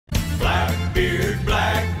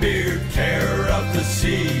Blackbeard, terror of the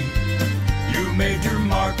sea. You made your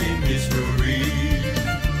mark in history.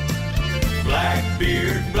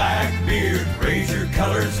 Blackbeard, raise your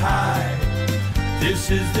colors high.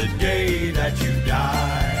 This is the day that you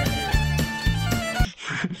die.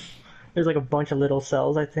 There's like a bunch of little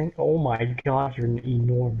cells, I think. Oh my god, you're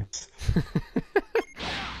enormous.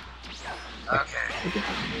 Okay.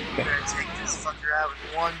 We're gonna take this fucker out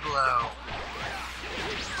in one blow.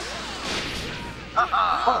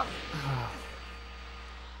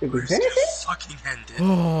 Did we Where's finish it it? fucking ended?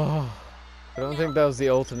 I don't think that was the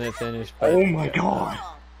ultimate finish, but... Oh my god.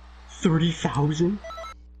 30,000?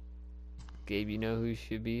 Gabe, you know who you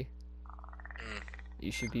should be?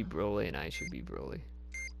 You should be Broly and I should be Broly.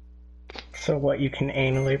 So what, you can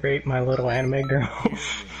anally rape my little anime girl?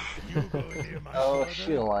 Oh,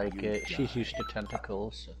 she'll like it. She's used to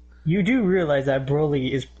tentacles. You do realize that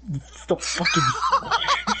Broly is the fucking...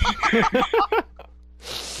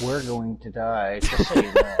 We're going to die, just so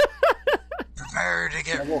you know. Prepare to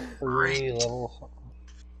get Level 3, raped. level...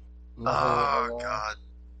 Oh god.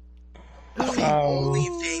 The only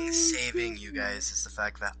thing saving you guys is the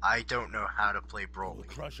fact that I don't know how to play Broly.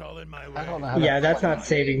 I don't know how to Yeah, that's not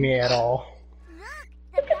saving me at all.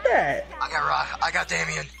 Look at that! I got Rock. I got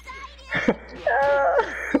Damien.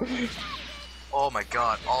 Oh my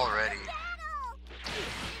god, already.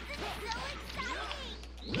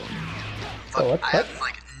 Oh, what? I have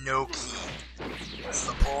like no key. That's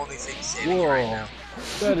the only thing saving me Whoa, right now.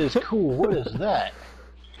 that is cool. What is that?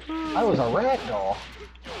 I was a ragdoll.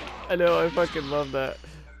 I know, I fucking love that.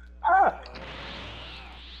 Ah!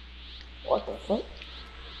 What the fuck?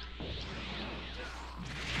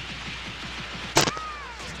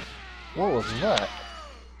 What was that?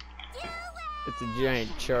 It's a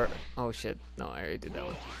giant chart. Oh shit, no, I already did that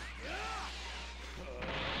one.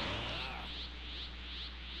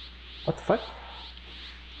 What the fuck?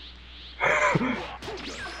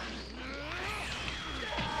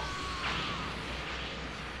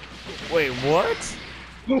 Wait, what?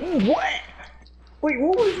 What? Wait,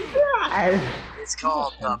 what was that? It's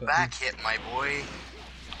called the back hit, my boy.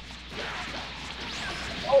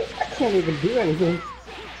 Oh, I can't even do anything.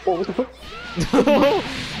 Oh, what the fuck?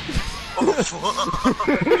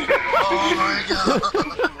 Oh my god.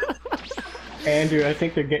 Andrew, I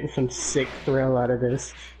think they're getting some sick thrill out of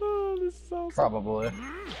this. Oh, this is awesome. Probably.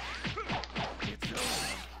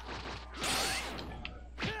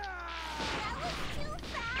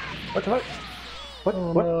 What the fuck? What?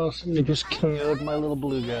 Oh What? no, somebody just killed my little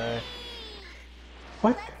blue guy.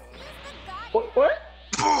 What? What?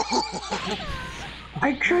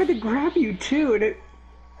 I tried to grab you too, and it...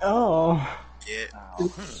 Oh. Get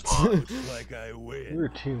Like I win. You're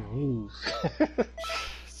too loose.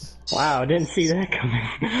 Wow, didn't see that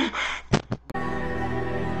coming.